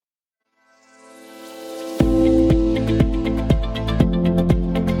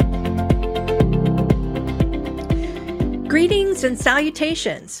Greetings and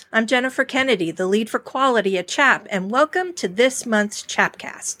salutations. I'm Jennifer Kennedy, the lead for quality at CHAP, and welcome to this month's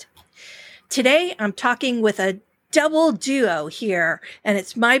CHAPcast. Today, I'm talking with a double duo here, and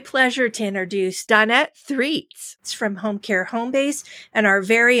it's my pleasure to introduce Donette Threets from Homecare Homebase and our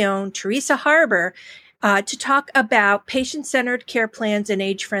very own Teresa Harbour to talk about patient-centered care plans and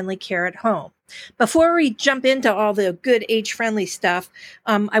age-friendly care at home. Before we jump into all the good age-friendly stuff,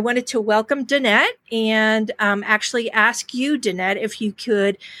 I wanted to welcome Donette and actually ask you, Donette, if you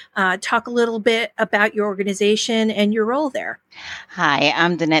could talk a little bit about your organization and your role there. Hi,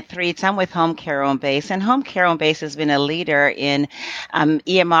 I'm Donette Threets. I'm with Homecare Homebase, and Homecare Homebase has been a leader in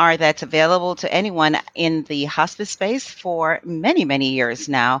EMR that's available to anyone in the hospice space for many, many years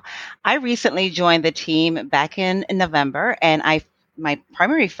now. I recently joined the team back in November, and my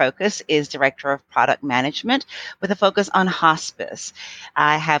primary focus is Director of Product Management with a focus on hospice.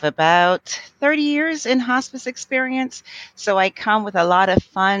 I have about 30 years in hospice experience, so I come with a lot of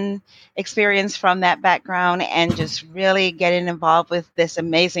fun experience from that background and just really getting involved with this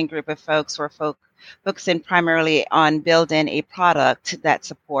amazing group of folks who are focusing primarily on building a product that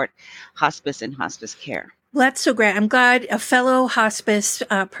support hospice and hospice care. Well, that's so great. I'm glad a fellow hospice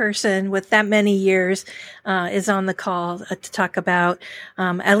person with that many years is on the call to talk about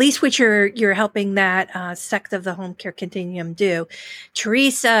at least what you're helping that sect of the home care continuum do.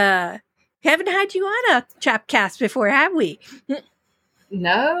 Teresa, haven't had you on a CHAPcast before, have we?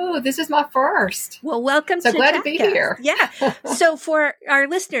 No, this is my first. Well, welcome. So to glad CHAPcast. to be here. Yeah. So for our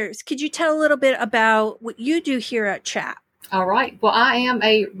listeners, could you tell a little bit about what you do here at CHAP? All right. Well, I am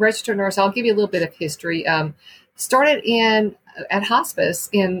a registered nurse. I'll give you a little bit of history. Started at hospice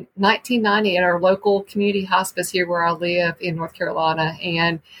in 1990 at our local community hospice here where I live in North Carolina,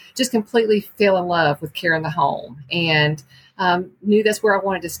 and just completely fell in love with care in the home and knew that's where I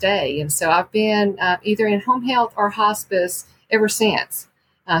wanted to stay. And so I've been either in home health or hospice ever since.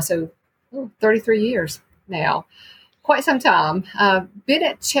 33 years now. Quite some time. Been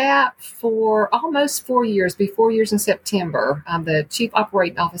at CHAP for almost 4 years, be 4 years in September. I'm the Chief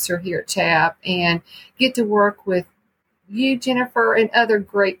Operating Officer here at CHAP and get to work with you, Jennifer, and other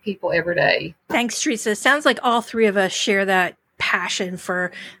great people every day. Thanks, Teresa. Sounds like all three of us share that passion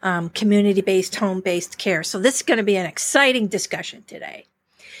for community-based, home-based care. So this is going to be an exciting discussion today.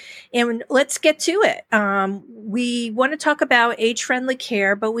 And let's get to it. We want to talk about age-friendly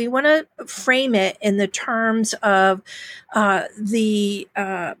care, but we want to frame it in the terms of the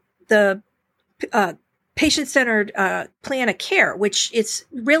patient-centered plan of care, which is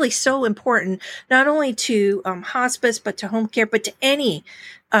really so important, not only to hospice, but to home care, but to any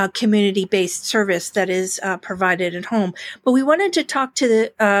community-based service that is provided at home. But we wanted to talk to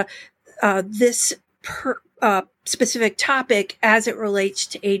this specific topic as it relates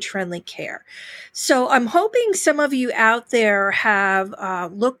to age-friendly care. So I'm hoping some of you out there have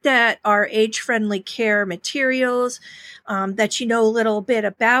looked at our age-friendly care materials, that you know a little bit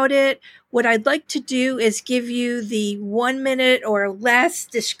about it. What I'd like to do is give you the 1 minute or less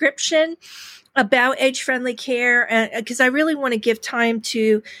description about age-friendly care, because I really want to give time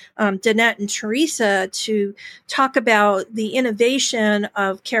to Donette and Teresa to talk about the innovation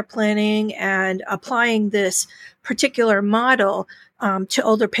of care planning and applying this particular model to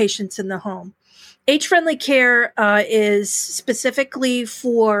older patients in the home. Age-friendly care is specifically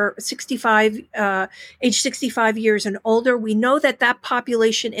for age 65 years and older. We know that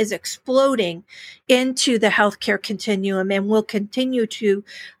population is exploding into the healthcare continuum and will continue to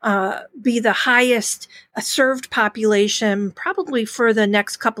be the highest served population probably for the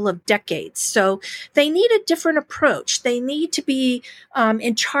next couple of decades. So they need a different approach. They need to be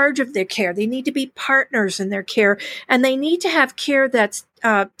in charge of their care. They need to be partners in their care, and they need to have care that's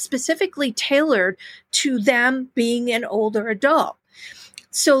specifically tailored to them being an older adult.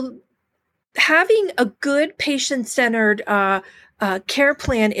 So having a good patient-centered care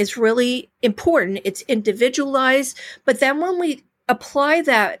plan is really important. It's individualized, but then when we apply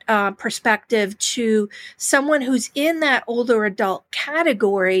that perspective to someone who's in that older adult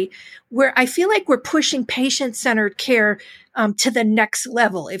category, where I feel like we're pushing patient-centered care to the next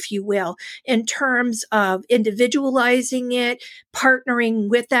level, if you will, in terms of individualizing it, partnering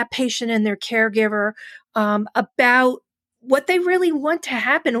with that patient and their caregiver about what they really want to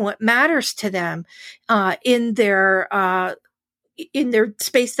happen, what matters to them in their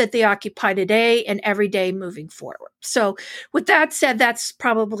space that they occupy today and every day moving forward. So with that said, that's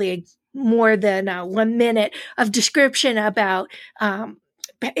probably more than 1 minute of description about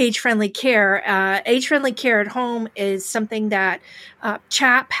age-friendly care. Age-friendly care at home is something that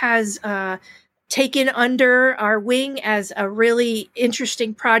CHAP has taken under our wing as a really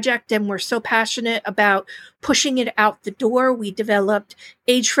interesting project, and we're so passionate about pushing it out the door. We developed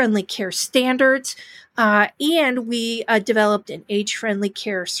age-friendly care standards, and we developed an age-friendly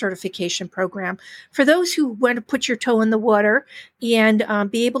care certification program for those who want to put your toe in the water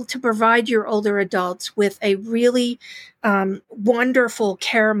and be able to provide your older adults with a really wonderful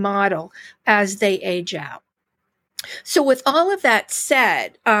care model as they age out. So with all of that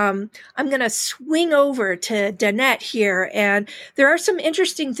said, I'm going to swing over to Danette here, and there are some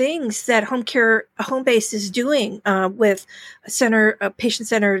interesting things that Homebase is doing with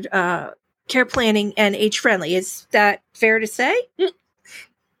patient-centered care planning and age-friendly. Is that fair to say?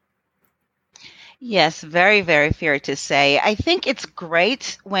 Yes, very, very fair to say. I think it's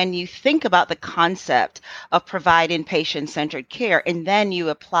great when you think about the concept of providing patient-centered care and then you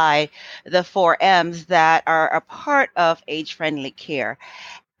apply the 4 M's that are a part of age-friendly care.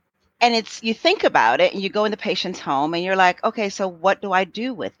 And you think about it and you go in the patient's home and you're like, okay, so what do I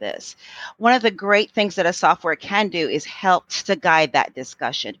do with this? One of the great things that a software can do is help to guide that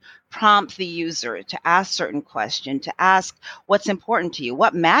discussion, prompt the user to ask certain questions, to ask what's important to you,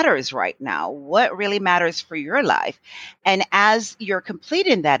 what matters right now, what really matters for your life. And as you're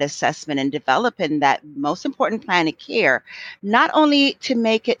completing that assessment and developing that most important plan of care, not only to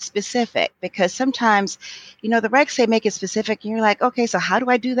make it specific, because sometimes, the regs say make it specific, and you're like, okay, so how do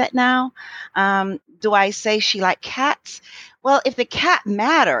I do that now? Do I say she liked cats? Well, if the cat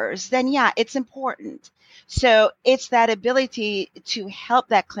matters, then yeah, it's important. So it's that ability to help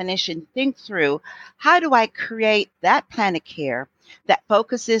that clinician think through, how do I create that plan of care that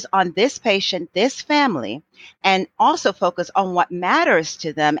focuses on this patient, this family, and also focus on what matters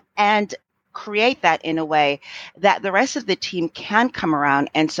to them and create that in a way that the rest of the team can come around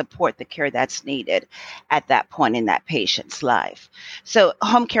and support the care that's needed at that point in that patient's life. So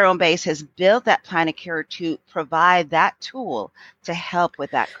Homecare Homebase has built that plan of care to provide that tool to help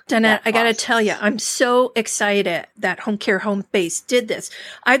with that. Danette, I got to tell you, I'm so excited that Homecare Homebase did this.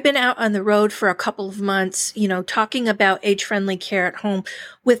 I've been out on the road for a couple of months, talking about age-friendly care at home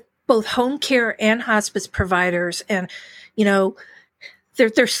with both home care and hospice providers. And,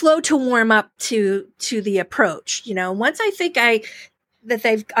 they're slow to warm up to the approach. Once I think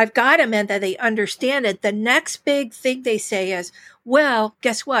I've got them and that they understand it, the next big thing they say is, well,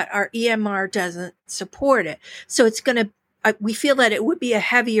 guess what? Our EMR doesn't support it. So it's going to, we feel that it would be a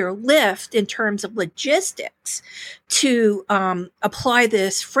heavier lift in terms of logistics to apply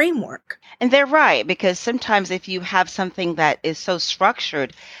this framework. And they're right, because sometimes if you have something that is so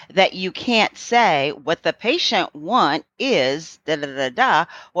structured that you can't say what the patient want is da da da da,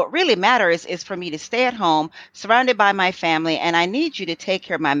 what really matters is for me to stay at home, surrounded by my family, and I need you to take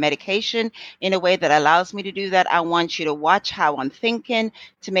care of my medication in a way that allows me to do that. I want you to watch how I'm thinking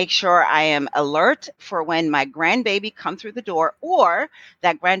to make sure I am alert for when my grandbaby come through the door, or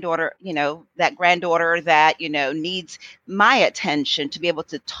that granddaughter, that needs my attention, to be able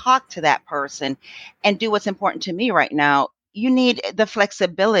to talk to that person and do what's important to me right now. You need the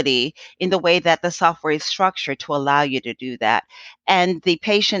flexibility in the way that the software is structured to allow you to do that. And the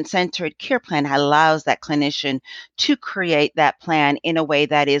patient-centered care plan allows that clinician to create that plan in a way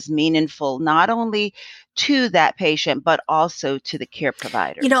that is meaningful, not only to that patient, but also to the care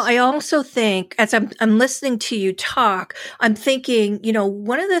providers. I also think, as I'm listening to you talk, I'm thinking,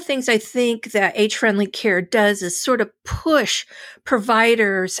 one of the things I think that age-friendly care does is sort of push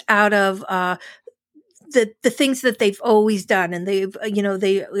providers out of the things that they've always done. And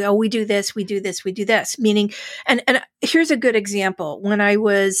we do this, we do this, we do this, meaning, and here's a good example. When I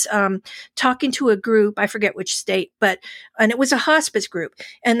was talking to a group, I forget which state, and it was a hospice group,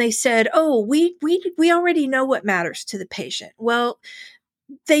 and they said, oh, we already know what matters to the patient. Well,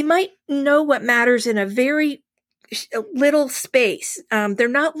 they might know what matters in a very little space. They're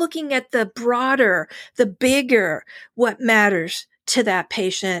not looking at the broader, the bigger, what matters to that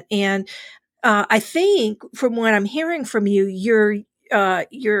patient. And I think from what I'm hearing from you,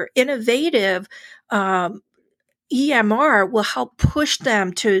 your innovative EMR will help push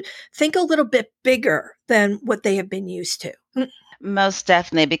them to think a little bit bigger than what they have been used to. Most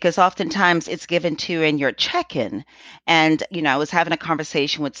definitely, because oftentimes it's given to you in your check-in. And, I was having a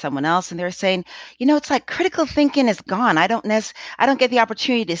conversation with someone else and they're saying, it's like critical thinking is gone. I don't get the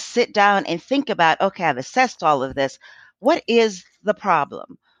opportunity to sit down and think about, okay, I've assessed all of this. What is the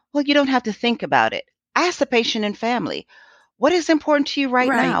problem? Well, you don't have to think about it. Ask the patient and family, what is important to you right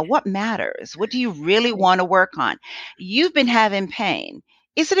now? What matters? What do you really want to work on? You've been having pain.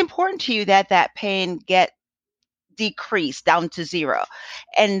 Is it important to you that that pain get decreased down to zero?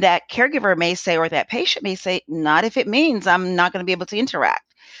 And that caregiver may say, or that patient may say, not if it means I'm not going to be able to interact.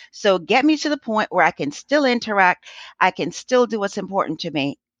 So get me to the point where I can still interact, I can still do what's important to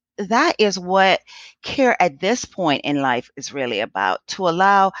me. That is what care at this point in life is really about, to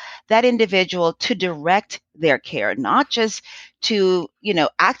allow that individual to direct their care, not just to,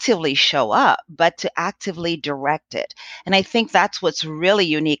 actively show up, but to actively direct it. And I think that's what's really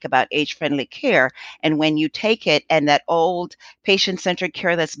unique about age-friendly care. And when you take it and that old patient-centered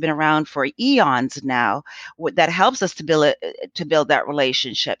care that's been around for eons now, that helps us to build that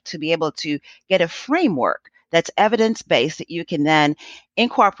relationship, to be able to get a framework that's evidence-based that you can then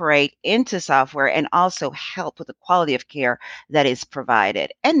incorporate into software and also help with the quality of care that is provided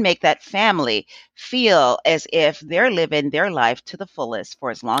and make that family feel as if they're living their life to the fullest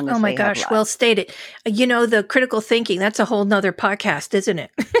for as long Oh as my they have gosh, life. well stated. The critical thinking, that's a whole nother podcast, isn't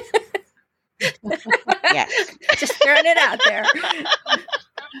it? Yes. Just throwing it out there.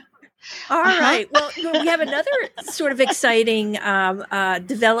 All right. Well, we have another sort of exciting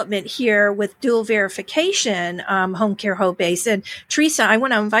development here with dual verification, Homecare Homebase. And Teresa, I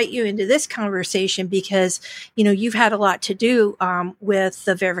want to invite you into this conversation because, you've had a lot to do with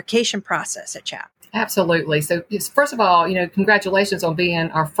the verification process at CHAP. Absolutely. So, first of all, congratulations on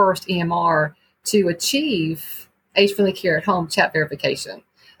being our first EMR to achieve age-friendly care at home CHAP verification.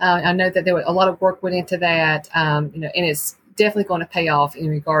 I know that a lot of work went into that, and it's definitely going to pay off in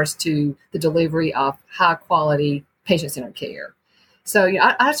regards to the delivery of high-quality patient-centered care. So,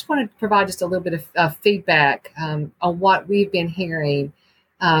 I just want to provide just a little bit of feedback on what we've been hearing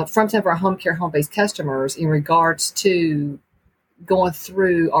from some of our Homecare Homebase customers in regards to going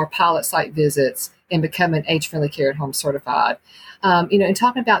through our pilot site visits and becoming age-friendly care at home certified. And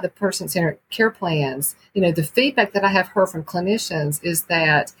talking about the person-centered care plans, the feedback that I have heard from clinicians is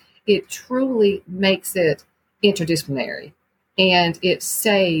that it truly makes it interdisciplinary and it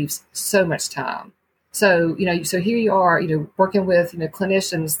saves so much time. So, so here you are, working with,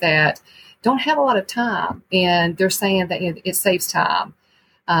 clinicians that don't have a lot of time and they're saying that it saves time.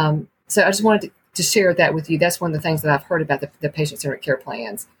 So I just wanted to share that with you. That's one of the things that I've heard about the patient-centered care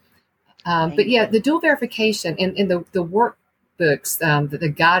plans. But yeah, the dual verification in the workbooks, the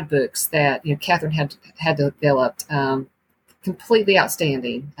guidebooks that Catherine had developed, completely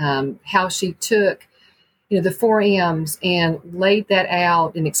outstanding. How she took the 4Ms and laid that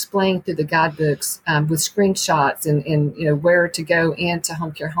out and explained through the guidebooks with screenshots and where to go into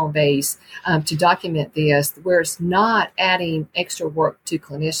Homecare Homebase to document this, where it's not adding extra work to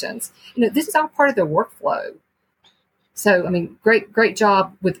clinicians. This is all part of their workflow. So, great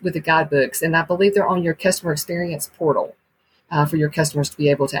job with the guidebooks, and I believe they're on your customer experience portal for your customers to be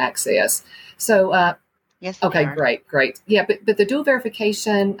able to access. So, yes. Okay, great. Yeah, but the dual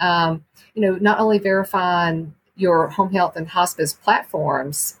verification, not only verifying your home health and hospice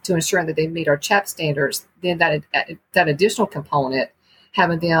platforms to ensure that they meet our CHAP standards, then that additional component,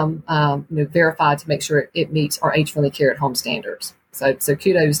 having them verified to make sure it meets our age-friendly care at home standards. So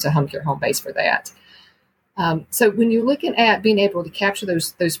kudos to Homecare Homebase for that. So when you're looking at being able to capture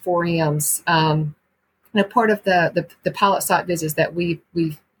those 4Ms, part of the pilot site visits that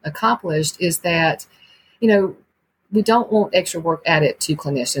we've accomplished is that, we don't want extra work added to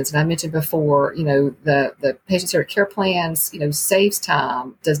clinicians. And I mentioned before, the patient-centered care plans, saves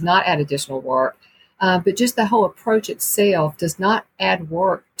time, does not add additional work, but just the whole approach itself does not add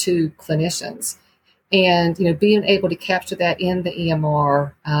work to clinicians. And, being able to capture that in the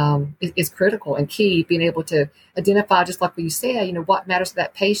EMR is critical and key, being able to identify, just like what you said, what matters to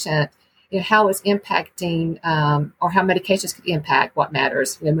that patient, how it's impacting or how medications could impact what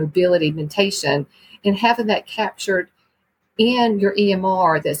matters, mobility, mentation, and having that captured in your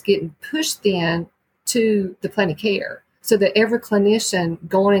EMR that's getting pushed then to the plan of care so that every clinician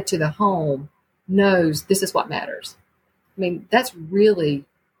going into the home knows this is what matters. That's really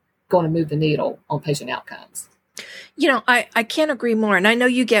going to move the needle on patient outcomes. I can't agree more. And I know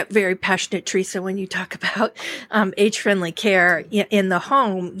you get very passionate, Teresa, when you talk about age-friendly care in the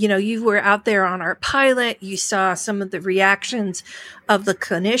home. You were out there on our pilot. You saw some of the reactions of the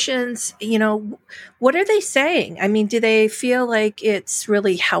clinicians. What are they saying? Do they feel like it's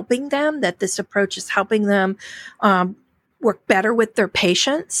really helping them, that this approach is helping them work better with their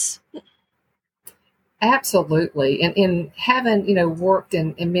patients? Absolutely. And in having, worked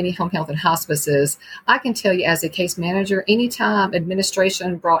in many home health and hospices, I can tell you as a case manager, anytime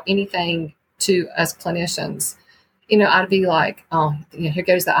administration brought anything to us clinicians, I'd be like, oh, here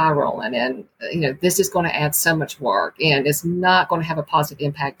goes the eye rolling. And, this is going to add so much work and it's not going to have a positive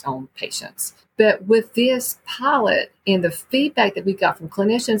impact on patients. But with this pilot and the feedback that we got from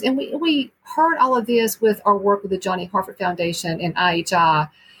clinicians, and we heard all of this with our work with the Johnny Hartford Foundation and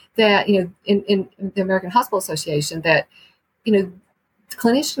IHI, that, in the American Hospital Association, that,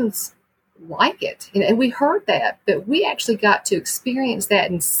 clinicians like it. And we heard that, but we actually got to experience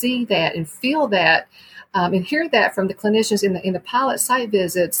that and see that and feel that and hear that from the clinicians in the pilot site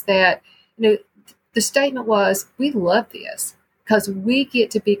visits that, the statement was, we love this because we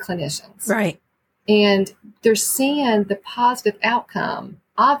get to be clinicians. Right. And they're seeing the positive outcome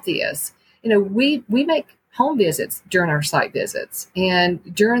of this. We make home visits during our site visits.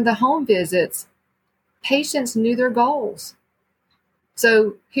 And during the home visits, patients knew their goals.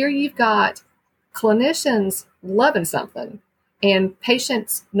 So here you've got clinicians loving something and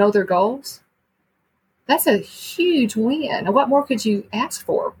patients know their goals. That's a huge win. And what more could you ask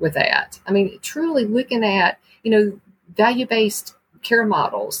for with that? I mean, truly looking at, value-based care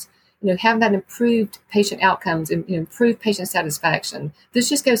models, having that improved patient outcomes and improved patient satisfaction. This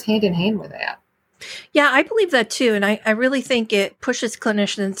just goes hand in hand with that. Yeah, I believe that too. And I really think it pushes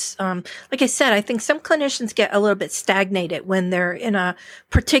clinicians. Like I said, I think some clinicians get a little bit stagnated when they're in a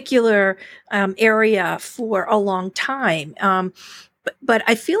particular area for a long time. But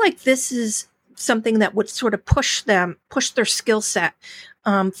I feel like this is something that would sort of push their skill set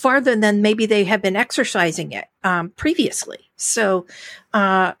farther than maybe they have been exercising it previously. So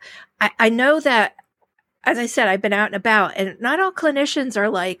I know that, as I said, I've been out and about, and not all clinicians are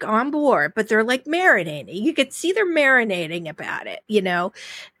like on board, but they're like marinating. You could see they're marinating about it,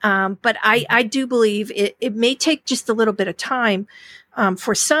 But I do believe it may take just a little bit of time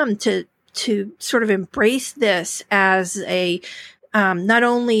for some to sort of embrace this as a not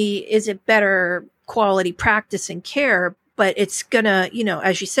only is it better quality practice and care, but it's gonna,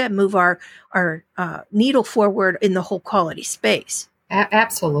 as you said, move our needle forward in the whole quality space.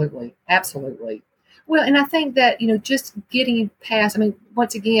 Absolutely. Absolutely. Well, and I think that, just getting past,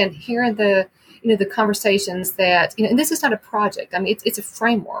 once again, hearing the conversations that, and this is not a project. It's a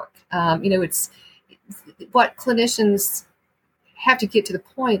framework. It's what clinicians have to get to the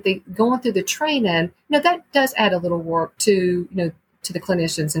point. They going through the training, that does add a little work to, to the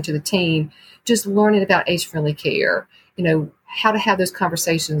clinicians and to the team, just learning about age-friendly care, how to have those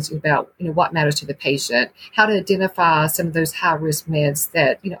conversations about, what matters to the patient, how to identify some of those high-risk meds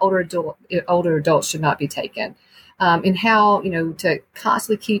that, older adults should not be taken, and how, to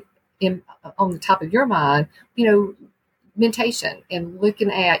constantly keep on the top of your mind, mentation and looking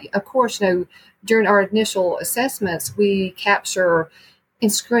at, of course, during our initial assessments, we capture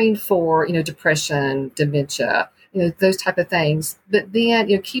and screen for, depression, dementia, those type of things. But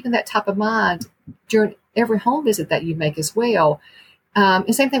then, keeping that top of mind during every home visit that you make as well.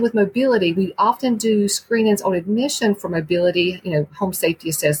 And same thing with mobility. We often do screenings on admission for mobility, home safety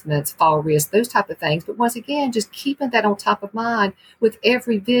assessments, fall risk, those type of things. But once again, just keeping that on top of mind with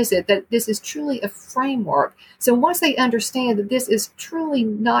every visit, that this is truly a framework. So once they understand that this is truly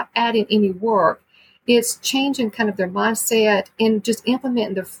not adding any work, it's changing kind of their mindset and just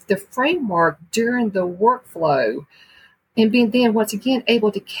implementing the framework during the workflow, and being then once again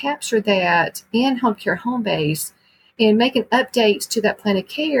able to capture that in Homecare Homebase and making updates to that plan of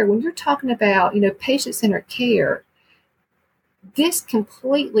care. When you're talking about, patient-centered care, this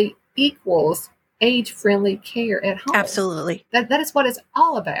completely equals age-friendly care at home. Absolutely. That is what it's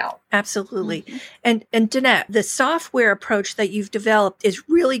all about. Absolutely. Mm-hmm. And Danette, the software approach that you've developed is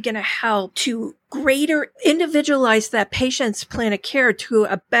really going to help to greater individualize that patient's plan of care to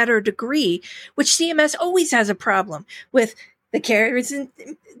a better degree, which CMS always has a problem with. The care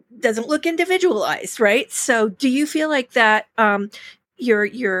doesn't look individualized, right? So do you feel like that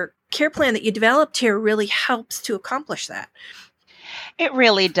your care plan that you developed here really helps to accomplish that? It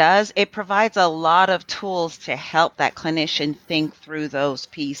really does. It provides a lot of tools to help that clinician think through those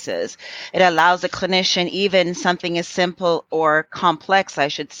pieces. It allows a clinician, even something as simple or complex, I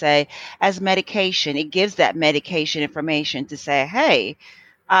should say, as medication. It gives that medication information to say, hey,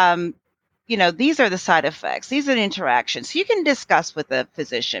 these are the side effects. These are the interactions. So you can discuss with the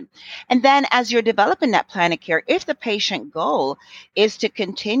physician. And then as you're developing that plan of care, if the patient goal is to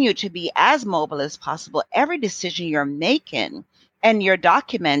continue to be as mobile as possible, every decision you're making and you're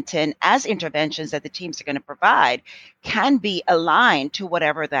documenting as interventions that the teams are going to provide can be aligned to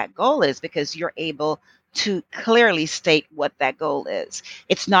whatever that goal is, because you're able to clearly state what that goal is.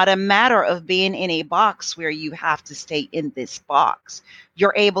 It's not a matter of being in a box where you have to stay in this box.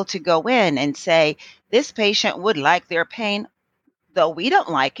 You're able to go in and say, this patient would like their pain, though we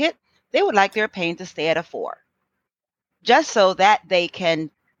don't like it, they would like their pain to stay at a 4, just so that they can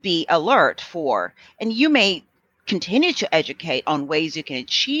be alert for, and you may continue to educate on ways you can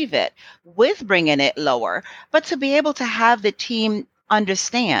achieve it with bringing it lower, but to be able to have the team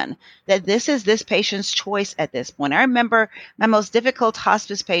understand that this is this patient's choice at this point. I remember my most difficult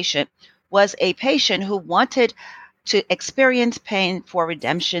hospice patient was a patient who wanted to experience pain for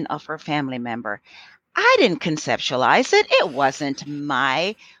redemption of her family member. I didn't conceptualize it. It wasn't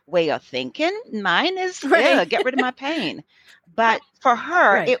my way of thinking. Mine is, Right. get rid of my pain. But for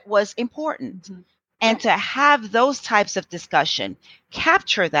her, Right. it was important. Mhm. And to have those types of discussion,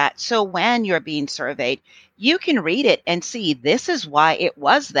 capture that. So when you're being surveyed, you can read it and see this is why it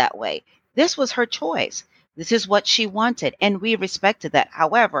was that way. This was her choice. This is what she wanted. And we respected that.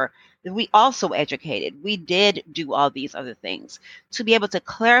 However, we also educated. We did do all these other things to be able to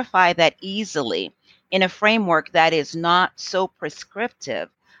clarify that easily in a framework that is not so prescriptive,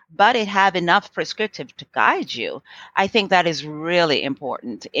 but it have enough prescriptive to guide you. I think that is really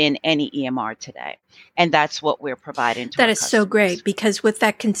important in any EMR today. And that's what we're providing to That our is so great, customers. because with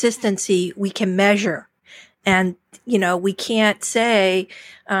that consistency, we can measure. And, we can't say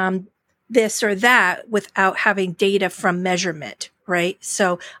this or that without having data from measurement, right?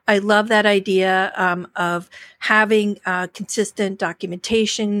 So I love that idea of having consistent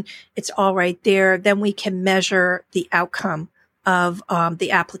documentation. It's all right there. Then we can measure the outcome of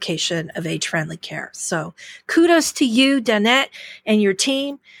the application of age-friendly care. So kudos to you, Danette, and your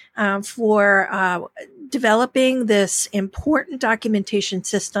team for developing this important documentation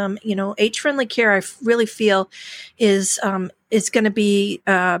system. Age-friendly care, I really feel, is going to be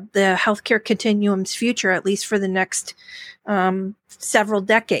the healthcare continuum's future, at least for the next several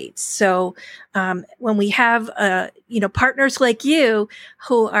decades. So when we have partners like you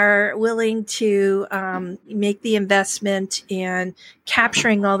who are willing to make the investment in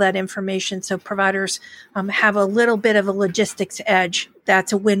capturing all that information, so providers have a little bit of a logistics edge,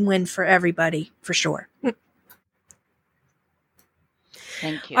 that's a win-win for everybody, for sure.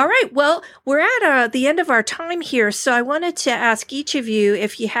 Thank you. All right. Well, we're at the end of our time here. So I wanted to ask each of you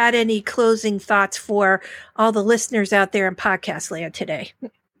if you had any closing thoughts for all the listeners out there in podcast land today.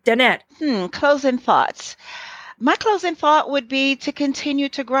 Danette. Closing thoughts. My closing thought would be to continue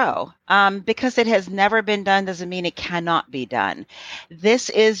to grow. Because it has never been done doesn't mean it cannot be done. This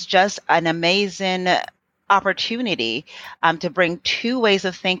is just an amazing opportunity to bring two ways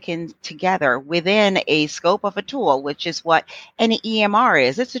of thinking together within a scope of a tool, which is what any EMR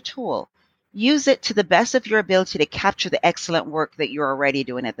is. It's a tool. Use it to the best of your ability to capture the excellent work that you're already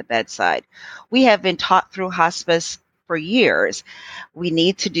doing at the bedside. We have been taught through hospice for years. We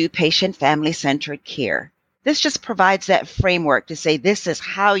need to do patient family-centered care. This just provides that framework to say this is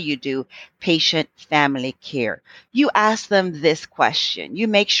how you do patient family care. You ask them this question. You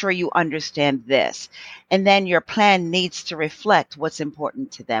make sure you understand this. And then your plan needs to reflect what's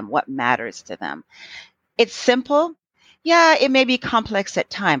important to them, what matters to them. It's simple. Yeah, it may be complex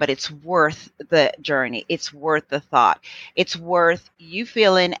at times, but it's worth the journey. It's worth the thought. It's worth you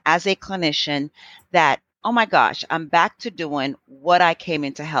feeling as a clinician that, oh my gosh, I'm back to doing what I came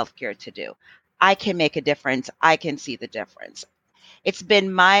into healthcare to do. I can make a difference. I can see the difference. It's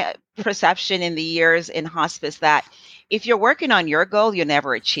been my perception in the years in hospice that if you're working on your goal, you'll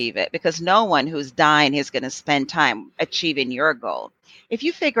never achieve it, because no one who's dying is going to spend time achieving your goal. If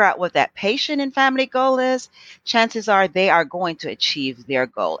you figure out what that patient and family goal is, chances are they are going to achieve their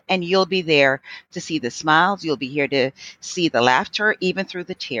goal, and you'll be there to see the smiles. You'll be here to see the laughter, even through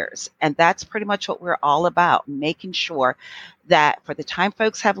the tears. And that's pretty much what we're all about, making sure that for the time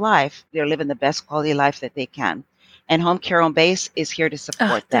folks have life, they're living the best quality life that they can. And Homecare on Base is here to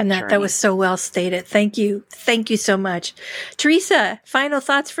support that journey. That was so well stated. Thank you. Thank you so much. Teresa, final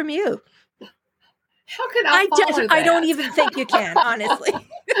thoughts from you. How can I follow that? I don't even think you can, honestly.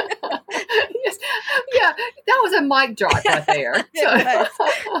 Yes. Yeah, that was a mic drop right there. But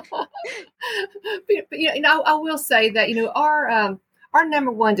I will say that, our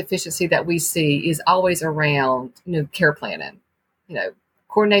number one deficiency that we see is always around, care planning,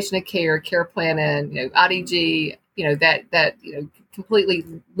 coordination of care planning, IDG, that completely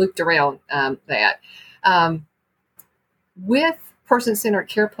looped around that. With person-centered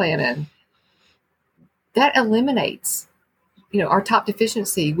care planning, that eliminates, our top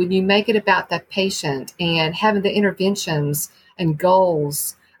deficiency when you make it about that patient and having the interventions and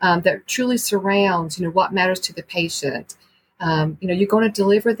goals that truly surrounds, what matters to the patient. You're going to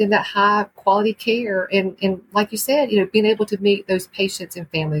deliver them that high quality care. And like you said, being able to meet those patients and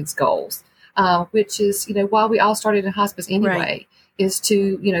families' goals, which is, why we all started in hospice anyway, right, is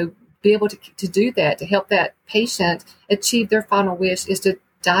to, be able to do that, to help that patient achieve their final wish is to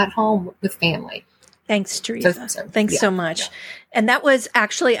die at home with family. Thanks, Teresa. Thanks so much. Yeah. And that was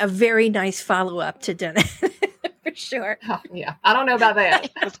actually a very nice follow-up to Dennis. For sure. Oh, yeah. I don't know about that.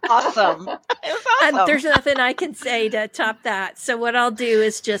 It was awesome. It was awesome. There's nothing I can say to top that. So what I'll do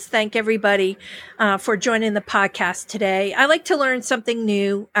is just thank everybody for joining the podcast today. I like to learn something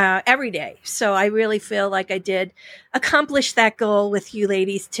new every day. So I really feel like I did accomplish that goal with you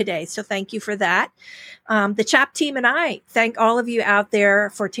ladies today. So thank you for that. The CHAP team and I thank all of you out there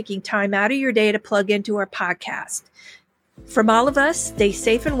for taking time out of your day to plug into our podcast. From all of us, stay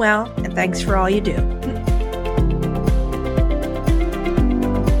safe and well, and thanks for all you do.